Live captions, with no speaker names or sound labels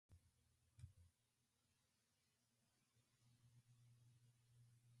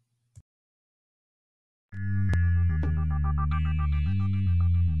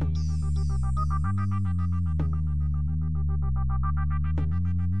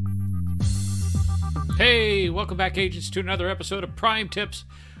Hey, welcome back, agents, to another episode of Prime Tips.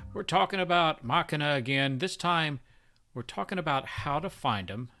 We're talking about Machina again. This time, we're talking about how to find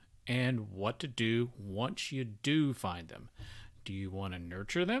them and what to do once you do find them. Do you want to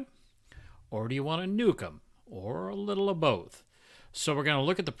nurture them, or do you want to nuke them, or a little of both? So we're going to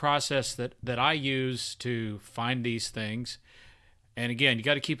look at the process that I use to find these things. And again, you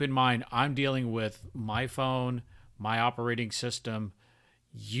got to keep in mind, I'm dealing with my phone, my operating system.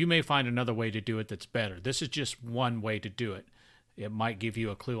 You may find another way to do it that's better. This is just one way to do it. It might give you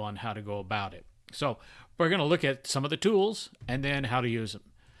a clue on how to go about it. So we're going to look at some of the tools and then how to use them.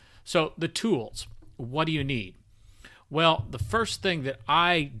 So the tools, what do you need? Well, the first thing that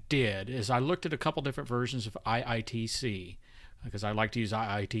I did is I looked at a couple different versions of IITC because I like to use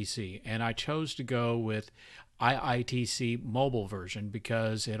IITC, and I chose to go with IITC mobile version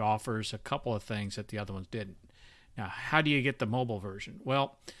because it offers a couple of things that the other ones didn't. Now, how do you get the mobile version?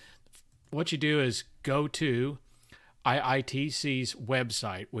 Well, what you do is go to IITC's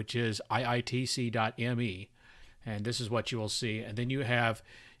website, which is iitc.me, and this is what you will see. And then you can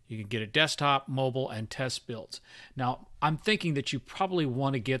get a desktop, mobile, and test builds. Now, I'm thinking that you probably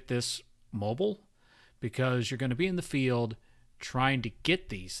want to get this mobile because you're going to be in the field trying to get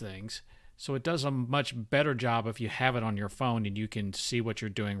these things. So it does a much better job if you have it on your phone and you can see what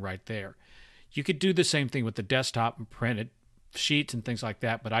you're doing right there. You could do the same thing with the desktop and printed sheets and things like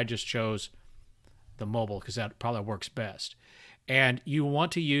that, but I just chose the mobile because that probably works best. And you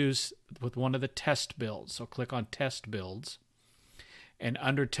want to use with one of the test builds. So click on test builds. And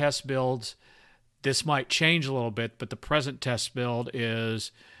under test builds, this might change a little bit, but the present test build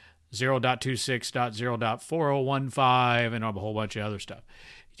is 0.26.0.4015 and a whole bunch of other stuff.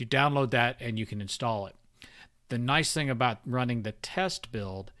 You download that and you can install it. The nice thing about running the test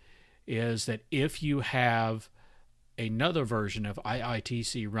build is that if you have another version of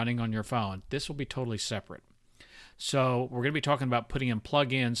IITC running on your phone, this will be totally separate. So we're going to be talking about putting in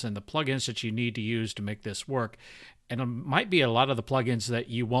plugins and the plugins that you need to use to make this work. And it might be a lot of the plugins that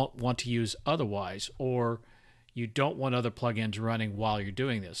you won't want to use otherwise, or you don't want other plugins running while you're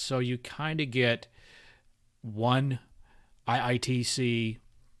doing this. So you kind of get one IITC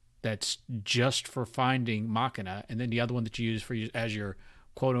that's just for finding Machina, and then the other one that you use for as your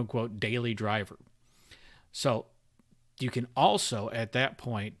quote-unquote daily driver. So you can also, at that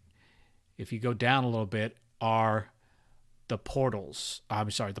point, if you go down a little bit, are the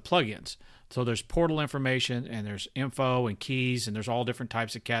the plugins. So there's portal information, and there's info and keys, and there's all different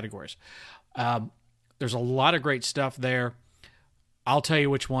types of categories. There's a lot of great stuff there. I'll tell you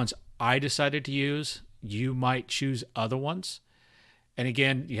which ones I decided to use. You might choose other ones. And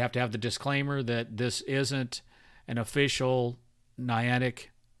again, you have to have the disclaimer that this isn't an official Niantic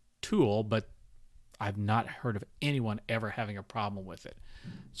tool, but I've not heard of anyone ever having a problem with it.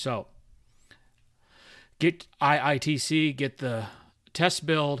 So get IITC, get the test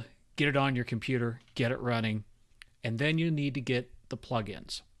build, get it on your computer, get it running, and then you need to get the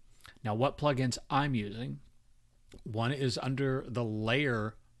plugins. Now, what plugins I'm using, one is under the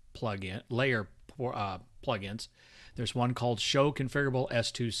layer plugins. There's one called Show Configurable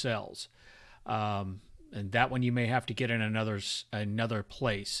S2 Cells. And that one you may have to get in another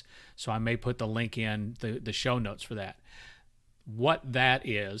place. So I may put the link in the show notes for that. What that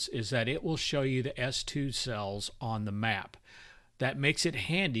is that it will show you the S2 cells on the map. That makes it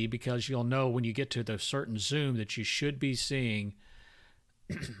handy because you'll know when you get to the certain zoom that you should be seeing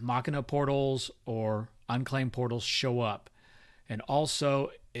Machina portals or unclaimed portals show up. And also,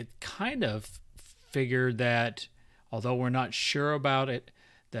 it kind of figured that, although we're not sure about it,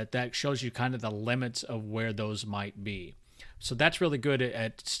 that shows you kind of the limits of where those might be. So that's really good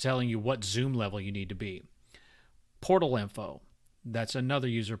at telling you what zoom level you need to be. Portal info, that's another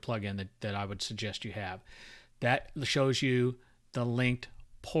user plugin that I would suggest you have. That shows you the linked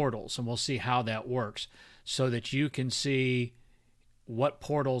portals, and we'll see how that works so that you can see what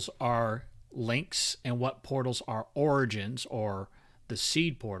portals are links and what portals are origins or the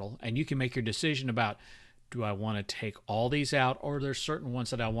seed portal, and you can make your decision about, do I want to take all these out, or there's certain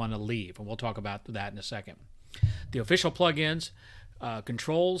ones that I want to leave? And we'll talk about that in a second. The official plugins,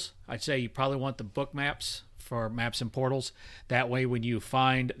 controls, I'd say you probably want the book maps for maps and portals. That way, when you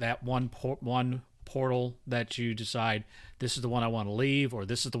find that one portal that you decide, this is the one I want to leave, or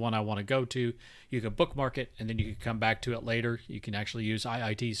this is the one I want to go to, you can bookmark it, and then you can come back to it later. You can actually use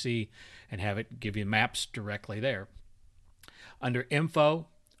IITC and have it give you maps directly there. Under info,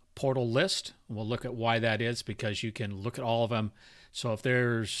 portal list. We'll look at why that is, because you can look at all of them. So if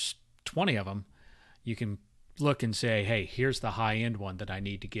there's 20 of them, you can look and say, hey, here's the high-end one that I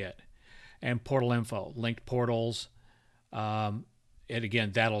need to get. and portal info, linked portals. And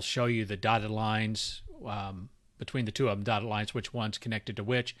again, that'll show you the dotted lines between the two of them, dotted lines, which one's connected to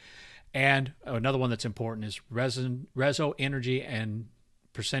which. And another one that's important is reso energy and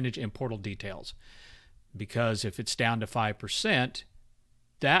percentage in portal details. Because if it's down to 5%,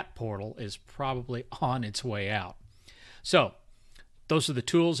 that portal is probably on its way out. So those are the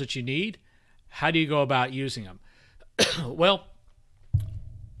tools that you need. How do you go about using them? Well,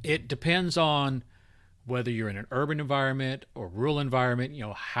 it depends on whether you're in an urban environment or rural environment.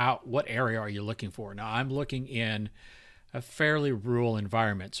 What area are you looking for? Now, I'm looking in a fairly rural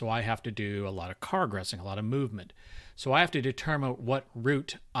environment, so I have to do a lot of cargressing, a lot of movement. So I have to determine what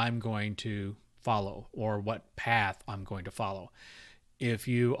route I'm going to follow or what path I'm going to follow. If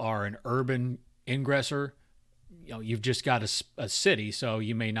you are an urban ingresser, you've just got a city, so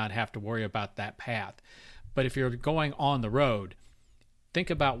you may not have to worry about that path. But if you're going on the road, think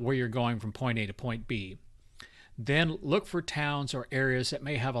about where you're going from point A to point B. Then look for towns or areas that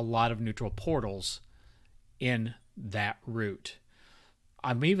may have a lot of neutral portals in that route.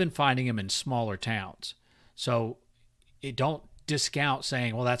 I'm even finding them in smaller towns. So don't discount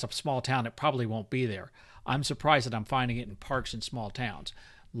saying, well, that's a small town, it probably won't be there. I'm surprised that I'm finding it in parks in small towns,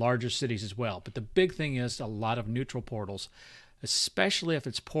 larger cities as well. But the big thing is a lot of neutral portals, especially if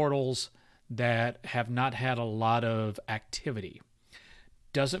it's portals that have not had a lot of activity.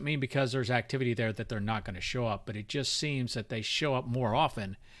 Doesn't mean because there's activity there that they're not going to show up, but it just seems that they show up more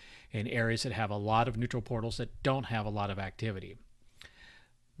often in areas that have a lot of neutral portals that don't have a lot of activity.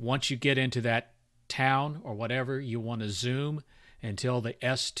 Once you get into that town or whatever, you want to zoom until the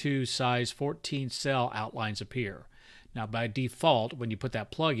S2 size 14 cell outlines appear. Now, by default, when you put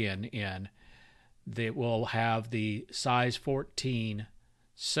that plug-in in, it will have the size 14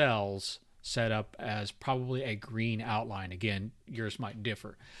 cells set up as probably a green outline. Again, yours might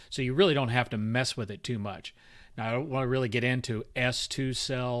differ. So you really don't have to mess with it too much. Now, I don't want to really get into S2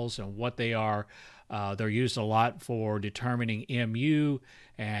 cells and what they are. They're used a lot for determining MU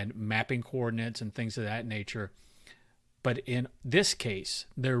and mapping coordinates and things of that nature. But in this case,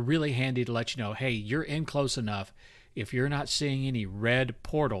 they're really handy to let you know, hey, you're in close enough. If you're not seeing any red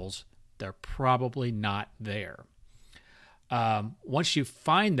portals, they're probably not there. Once you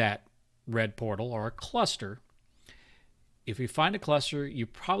find that red portal or a cluster, if you find a cluster, you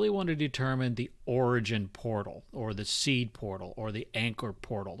probably want to determine the origin portal or the seed portal or the anchor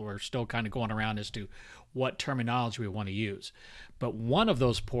portal. We're still kind of going around as to what terminology we want to use. But one of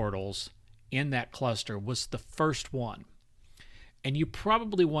those portals in that cluster was the first one. And you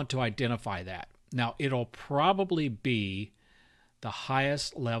probably want to identify that. Now, it'll probably be the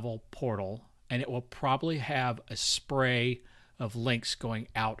highest level portal, and it will probably have a spray of links going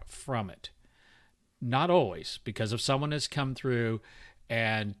out from it. Not always, because if someone has come through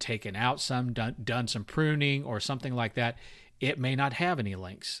and taken out some, done some pruning or something like that, it may not have any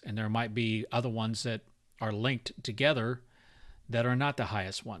links. And there might be other ones that are linked together that are not the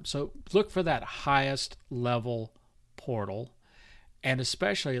highest one. So look for that highest level portal, and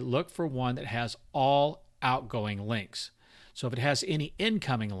especially look for one that has all outgoing links. So if it has any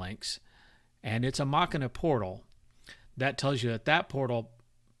incoming links and it's a Machina portal, that tells you that that portal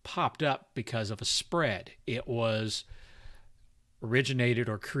popped up because of a spread. It was originated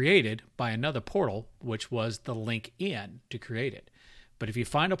or created by another portal, which was the link in to create it. But if you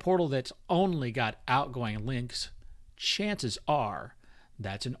find a portal that's only got outgoing links, chances are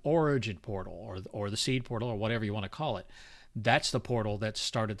that's an origin portal or the seed portal or whatever you want to call it. That's the portal that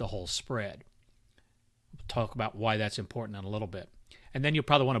started the whole spread. We'll talk about why that's important in a little bit. And then you'll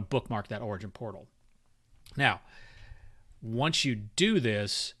probably want to bookmark that origin portal. Now, once you do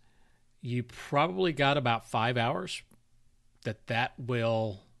this, you probably got about 5 hours that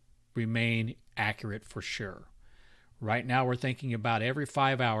will remain accurate for sure. Right now, we're thinking about every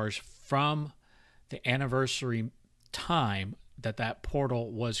 5 hours from the anniversary time that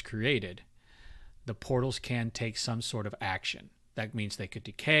portal was created, the portals can take some sort of action. That means they could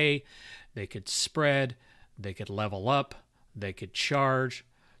decay, they could spread, they could level up, they could charge.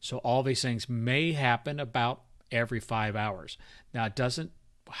 So all these things may happen about every 5 hours. Now, it doesn't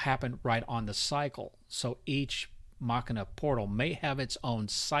happen right on the cycle. So each Machina portal may have its own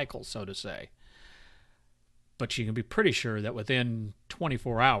cycle, so to say. But you can be pretty sure that within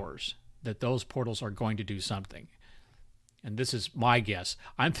 24 hours that those portals are going to do something. And this is my guess.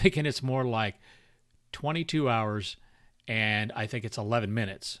 I'm thinking it's more like 22 hours, and I think it's 11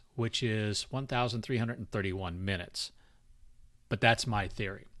 minutes, which is 1,331 minutes. But that's my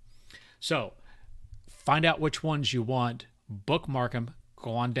theory. So find out which ones you want, bookmark them,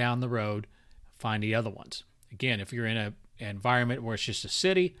 go on down the road, find the other ones. Again, if you're in an environment where it's just a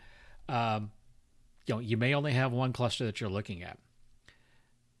city, you may only have one cluster that you're looking at.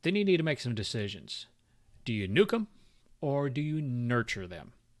 Then you need to make some decisions. Do you nuke them or do you nurture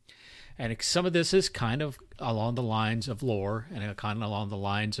them? And some of this is kind of along the lines of lore and kind of along the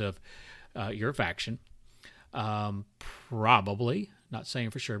lines of your faction. Probably, not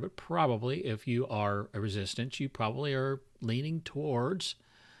saying for sure, but probably if you are a resistance, you probably are leaning towards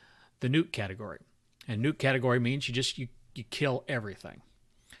the nuke category. And nuke category means you kill everything.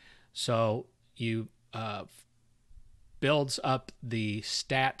 So you builds up the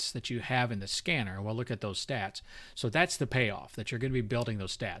stats that you have in the scanner, and we'll look at those stats. So that's the payoff, that you're going to be building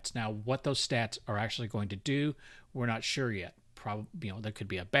those stats. Now, what those stats are actually going to do, we're not sure yet. Probably, there could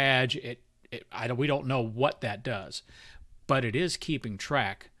be a badge. We don't know what that does, but it is keeping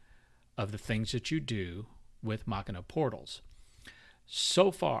track of the things that you do with Machina portals.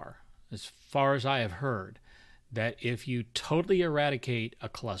 So far as I have heard, that if you totally eradicate a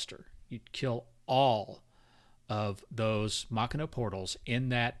cluster, you kill all of those Machina portals in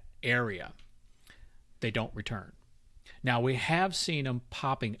that area, they don't return. Now, we have seen them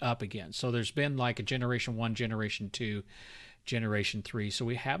popping up again. So there's been like a Generation 1, Generation 2, Generation 3. So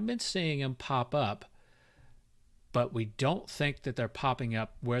we haven't been seeing them pop up, but we don't think that they're popping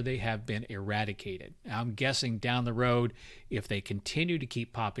up where they have been eradicated. I'm guessing down the road, if they continue to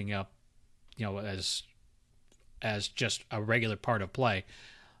keep popping up, as just a regular part of play,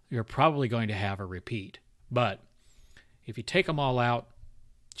 you're probably going to have a repeat. But if you take them all out,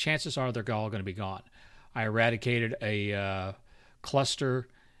 chances are they're all going to be gone. I eradicated a cluster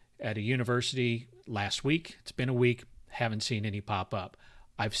at a university last week. It's been a week. Haven't seen any pop up.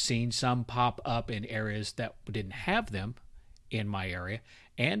 I've seen some pop up in areas that didn't have them in my area.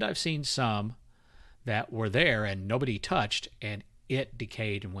 And I've seen some that were there and nobody touched and it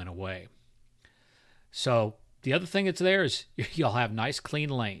decayed and went away. So the other thing that's there is you'll have nice clean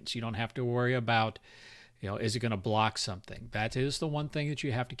lanes. You don't have to worry about, is it going to block something? That is the one thing that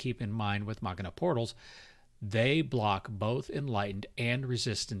you have to keep in mind with Machina portals. They block both enlightened and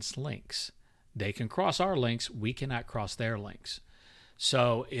resistance links. They can cross our links. We cannot cross their links.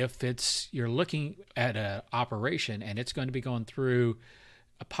 So if you're looking at an operation and it's going to be going through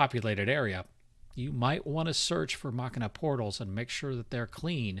a populated area, you might want to search for Machina portals and make sure that they're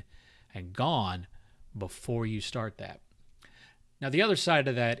clean and gone before you start that. Now, the other side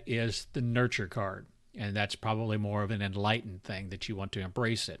of that is the nurture card, and that's probably more of an enlightened thing that you want to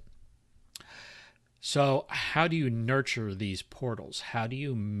embrace it. So how do you nurture these portals? How do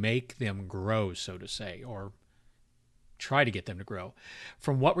you make them grow, so to say, or try to get them to grow?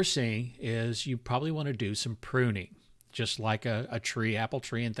 From what we're seeing is you probably want to do some pruning, just like a tree, apple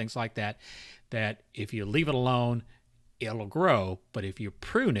tree and things like that, that if you leave it alone, it'll grow, but if you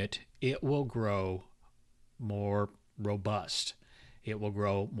prune it, it will grow more robust. It will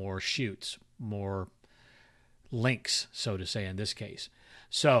grow more shoots, more links, so to say, in this case.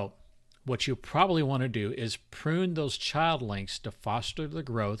 So what you probably want to do is prune those child links to foster the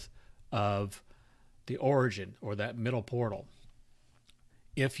growth of the origin or that middle portal.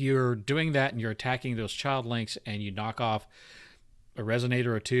 If you're doing that and you're attacking those child links and you knock off a resonator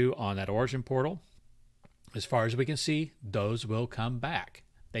or two on that origin portal, as far as we can see, those will come back.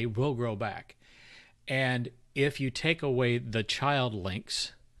 They will grow back. And if you take away the child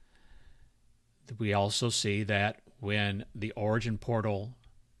links, we also see that when the origin portal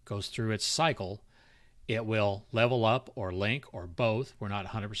goes through its cycle, it will level up or link or both. We're not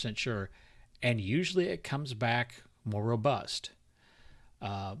 100% sure. And usually it comes back more robust.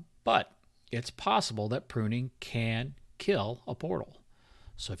 But it's possible that pruning can kill a portal.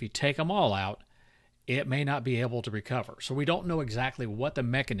 So if you take them all out, it may not be able to recover. So we don't know exactly what the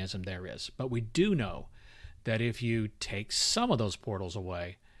mechanism there is, but we do know that if you take some of those portals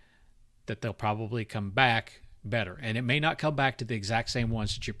away, that they'll probably come back better. And it may not come back to the exact same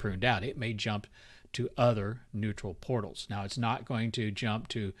ones that you pruned out. It may jump to other neutral portals. Now, it's not going to jump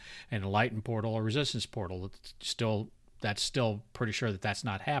to an enlightened portal or resistance portal. That's still pretty sure that that's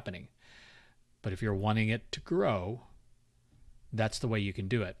not happening. But if you're wanting it to grow, that's the way you can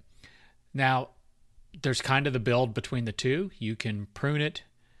do it. Now, there's kind of the build between the two. You can prune it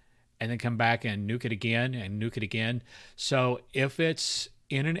and then come back and nuke it again and nuke it again. So if it's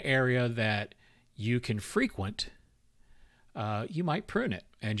in an area that you can frequent, you might prune it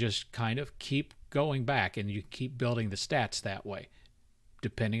and just kind of keep going back, and you keep building the stats that way,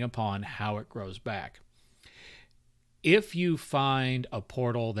 depending upon how it grows back. If you find a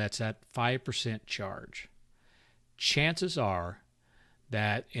portal that's at 5% charge, chances are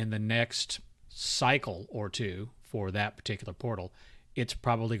that in the next cycle or two for that particular portal, it's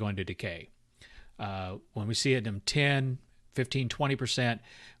probably going to decay. When we see it in 10, 15, 20%,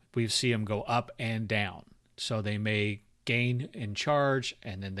 we see them go up and down. So they may gain in charge,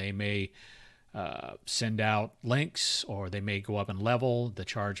 and then they may send out links, or they may go up in level. The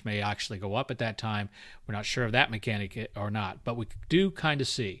charge may actually go up at that time. We're not sure of that mechanic or not, but we do kind of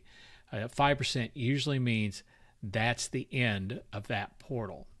see 5% usually means that's the end of that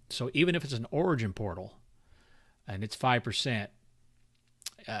portal. So even if it's an origin portal and it's 5%,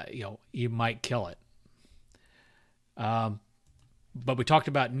 you might kill it. But we talked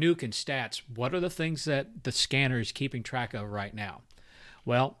about nuke and stats. What are the things that the scanner is keeping track of right now?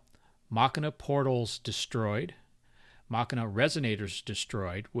 Well, Machina portals destroyed, Machina resonators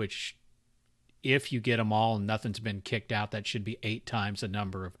destroyed, which if you get them all and nothing's been kicked out, that should be 8 times the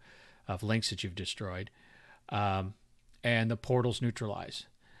number of links that you've destroyed. And the portals neutralized.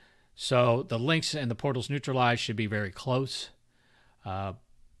 So the links and the portals neutralized should be very close. But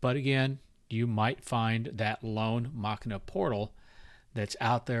again, you might find that lone Machina portal that's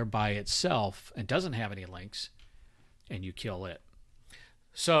out there by itself and doesn't have any links, and you kill it.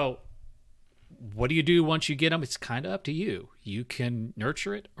 So what do you do once you get them? It's kind of up to you. You can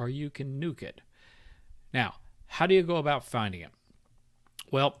nurture it or you can nuke it. Now, how do you go about finding it?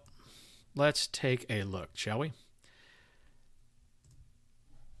 Well, let's take a look, shall we?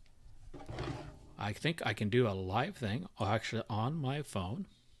 I think I can do a live thing actually on my phone.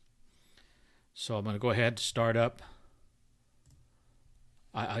 So I'm going to go ahead and start up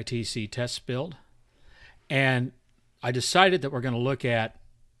ITC test build. And I decided that we're going to look at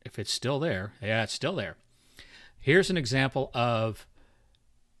if it's still there. Yeah, it's still there. Here's an example of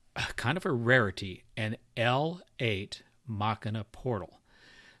kind of a rarity, an L8 Machina portal.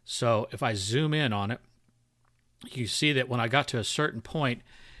 So if I zoom in on it, you see that when I got to a certain point,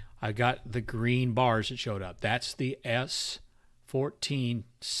 I got the green bars that showed up. That's the S14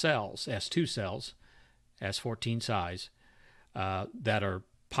 cells, S2 cells, S14 size, that are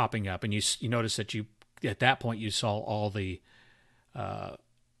popping up. And you notice that at that point you saw all the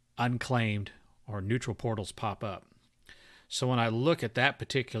unclaimed or neutral portals pop up. So when I look at that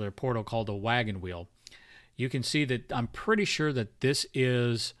particular portal called the wagon wheel, you can see that I'm pretty sure that this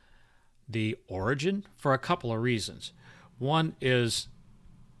is the origin for a couple of reasons. One is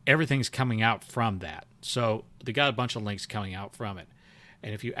everything's coming out from that. So they got a bunch of links coming out from it.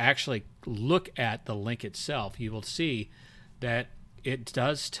 And if you actually look at the link itself, you will see that it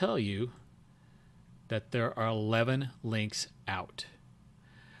does tell you that there are 11 links out.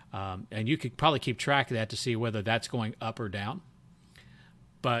 And you could probably keep track of that to see whether that's going up or down.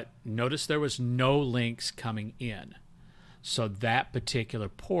 But notice there was no links coming in. So that particular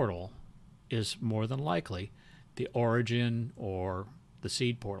portal is more than likely the origin or the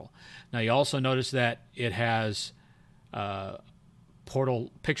seed portal. Now you also notice that it has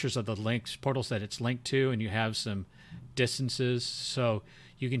portal pictures of the portals that it's linked to, and you have some distances, so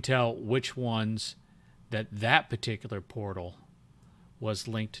you can tell which ones that particular portal was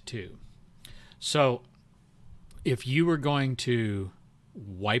linked to. So if you were going to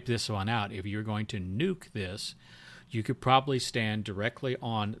wipe this one out, if you're going to nuke this, you could probably stand directly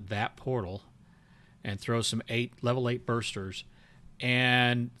on that portal and throw some level 8 bursters.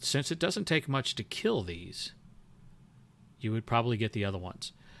 And since it doesn't take much to kill these, you would probably get the other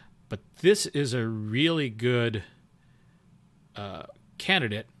ones. But this is a really good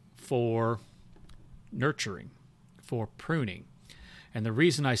candidate for nurturing, for pruning. And the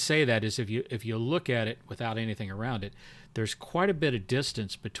reason I say that is if you look at it without anything around it, there's quite a bit of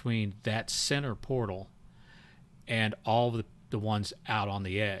distance between that center portal and all the ones out on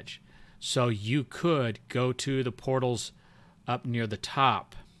the edge. So you could go to the portals up near the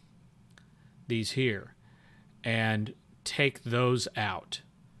top, these here, and take those out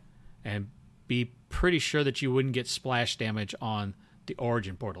and be pretty sure that you wouldn't get splash damage on the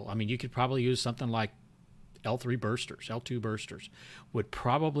origin portal. I mean, you could probably use something like L2 bursters would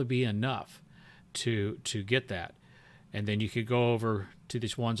probably be enough to get that. And then you could go over to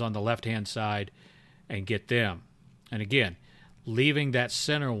these ones on the left-hand side and get them. And again, leaving that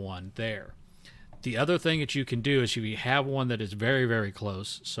center one there. The other thing that you can do is if you have one that is very, very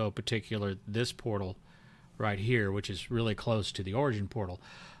close, so particular this portal right here, which is really close to the origin portal,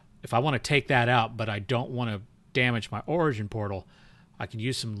 if I want to take that out but I don't want to damage my origin portal, I can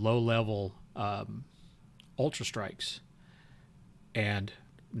use some low-level Ultra Strikes and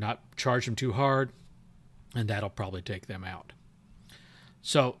not charge them too hard, and that'll probably take them out.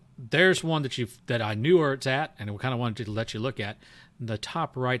 So there's one that I knew where it's at, and I kind of wanted to let you look at. In the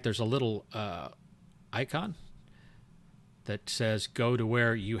top right, there's a little icon that says go to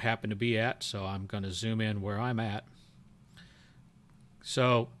where you happen to be at. So I'm going to zoom in where I'm at.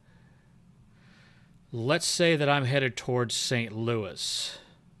 So let's say that I'm headed towards St. Louis.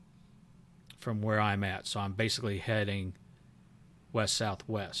 from where I'm at. So I'm basically heading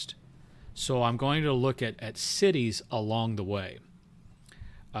west-southwest. So I'm going to look at cities along the way.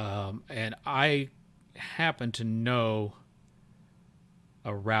 And I happen to know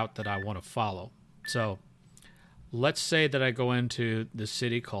a route that I want to follow. So let's say that I go into the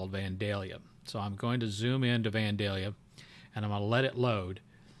city called Vandalia. So I'm going to zoom into Vandalia, and I'm going to let it load.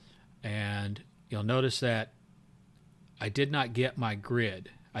 And you'll notice that I did not get my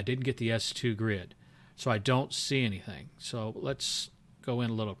grid. I didn't get the S2 grid, so I don't see anything. So let's go in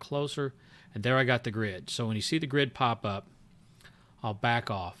a little closer, and there I got the grid. So when you see the grid pop up, I'll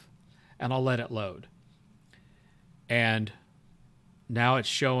back off, and I'll let it load. And now it's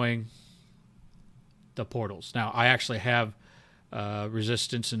showing the portals. Now, I actually have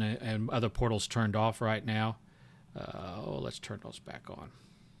resistance and other portals turned off right now. Let's turn those back on.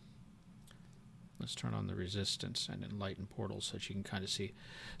 Let's turn on the resistance and enlighten portals so that you can kind of see.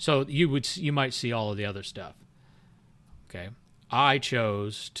 So you might see all of the other stuff. Okay. I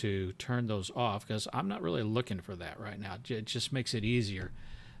chose to turn those off because I'm not really looking for that right now. It just makes it easier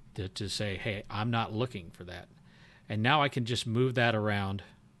to say, hey, I'm not looking for that. And now I can just move that around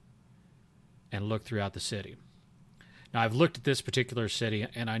and look throughout the city. Now, I've looked at this particular city,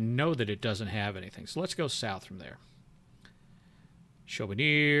 and I know that it doesn't have anything. So let's go south from there.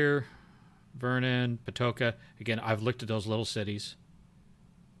 Chauvenir, Vernon, Patoka. Again, I've looked at those little cities.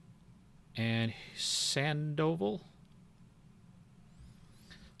 And Sandoval.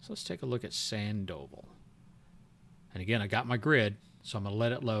 So let's take a look at Sandoval. And again, I got my grid, so I'm going to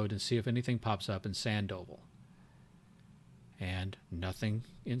let it load and see if anything pops up in Sandoval. And nothing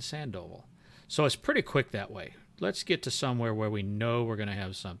in Sandoval. So it's pretty quick that way. Let's get to somewhere where we know we're going to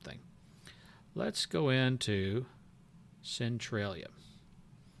have something. Let's go into Centralia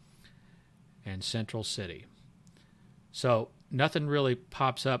and Central City. So nothing really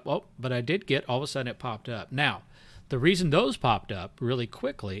pops up. Oh, but I did get, all of a sudden it popped up. Now, the reason those popped up really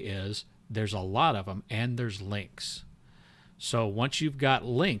quickly is there's a lot of them and there's links. So once you've got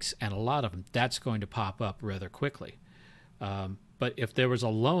links and a lot of them, that's going to pop up rather quickly. But if there was a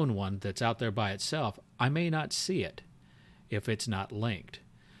lone one that's out there by itself, I may not see it if it's not linked.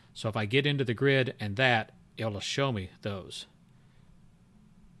 So if I get into the grid and that, it'll show me those.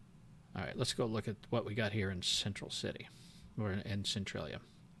 All right, let's go look at what we got here in Central City, or in Centralia.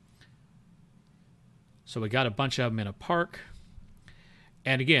 So we got a bunch of them in a park.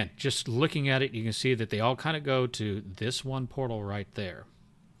 And again, just looking at it, you can see that they all kind of go to this one portal right there.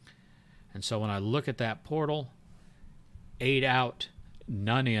 And so when I look at that portal, 8 out,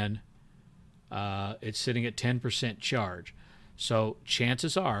 none in, it's sitting at 10% charge. So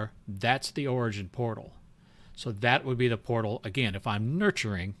chances are that's the origin portal. So that would be the portal, again, if I'm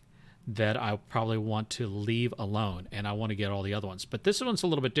nurturing, that I probably want to leave alone, and I want to get all the other ones. But this one's a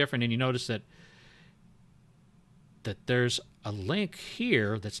little bit different, and you notice that there's a link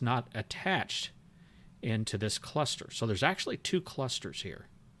here that's not attached into this cluster. So there's actually 2 clusters here.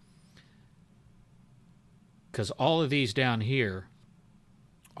 Because all of these down here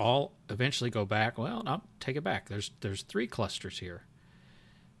all eventually go back. Well, no, take it back. There's 3 clusters here.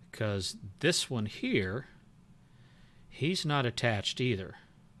 Because this one here, he's not attached either.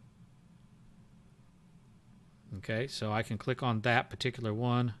 Okay, so I can click on that particular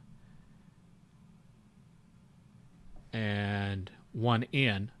one and 1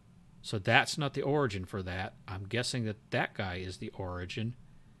 in. So that's not the origin for that. I'm guessing that guy is the origin.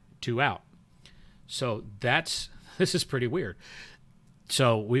 2 out. So this is pretty weird.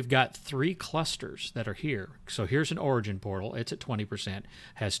 So we've got 3 clusters that are here. So here's an origin portal. It's at 20%,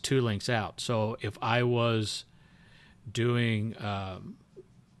 has 2 links out. So if I was doing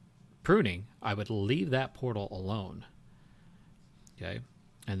pruning, I would leave that portal alone. Okay.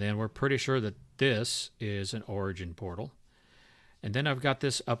 And then we're pretty sure that this is an origin portal. And then I've got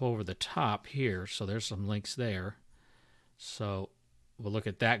this up over the top here. So there's some links there. So we'll look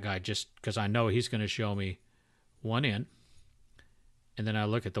at that guy just because I know he's going to show me 1 in. And then I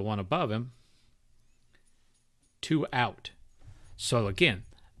look at the one above him, 2 out. So again,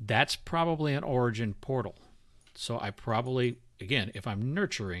 that's probably an origin portal. So I probably, again, if I'm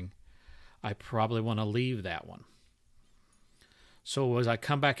nurturing, I probably want to leave that one. So as I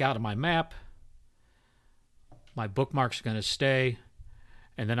come back out of my map, my bookmark's going to stay,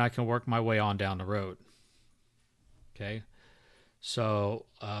 and then I can work my way on down the road. Okay. So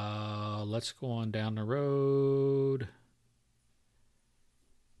let's go on down the road.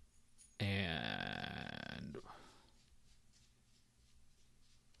 And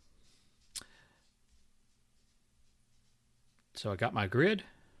so I got my grid.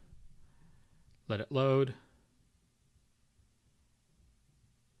 Let it load.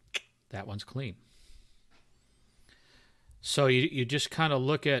 That one's clean. So you just kind of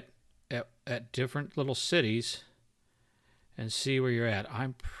look at different little cities and see where you're at.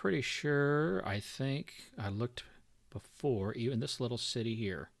 I'm pretty sure, I think I looked before, even this little city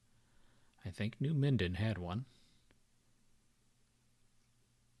here. I think New Minden had one.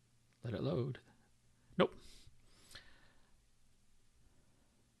 Let it load. Nope.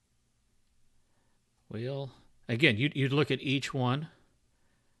 Well, again, you'd look at each one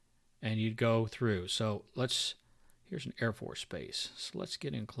and you'd go through. So here's an Air Force base. So let's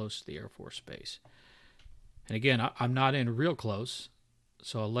get in close to the Air Force base. And again, I'm not in real close,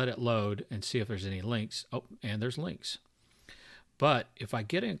 so I'll let it load and see if there's any links. Oh, and there's links. But if I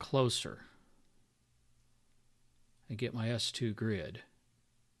get in closer and get my S2 grid,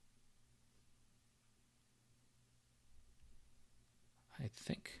 I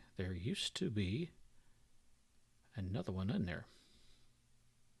think there used to be another one in there.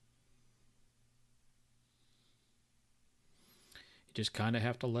 You just kind of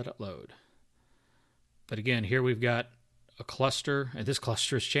have to let it load. But again, here we've got a cluster, and this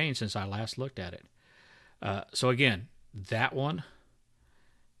cluster has changed since I last looked at it. So again, that one,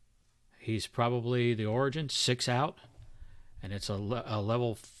 he's probably the origin, 6 out, and it's a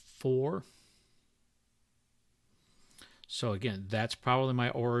level 4. So again, that's probably my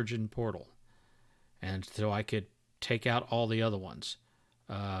origin portal. And so I could take out all the other ones.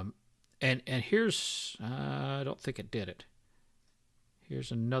 And here's, I don't think it did it.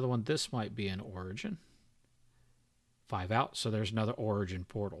 Here's another one. This might be an origin. 5 out, so there's another origin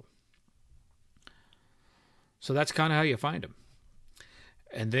portal. So that's kind of how you find them.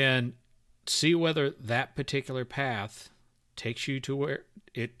 And then see whether that particular path takes you to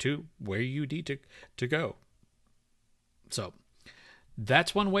where you need to go. So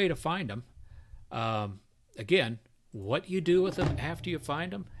that's one way to find them. Again, what you do with them after you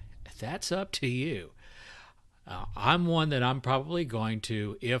find them, that's up to you. I'm one that I'm probably going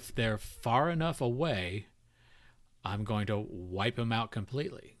to, if they're far enough away, I'm going to wipe them out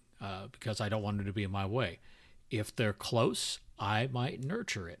completely because I don't want them to be in my way. If they're close, I might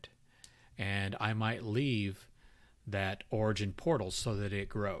nurture it, and I might leave that origin portal so that it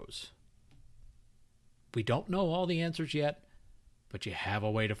grows. We don't know all the answers yet, but you have a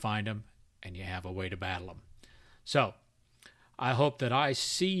way to find them, and you have a way to battle them. So I hope that I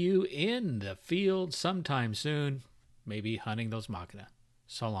see you in the field sometime soon, maybe hunting those Machina.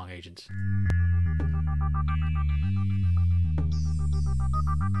 So long, agents.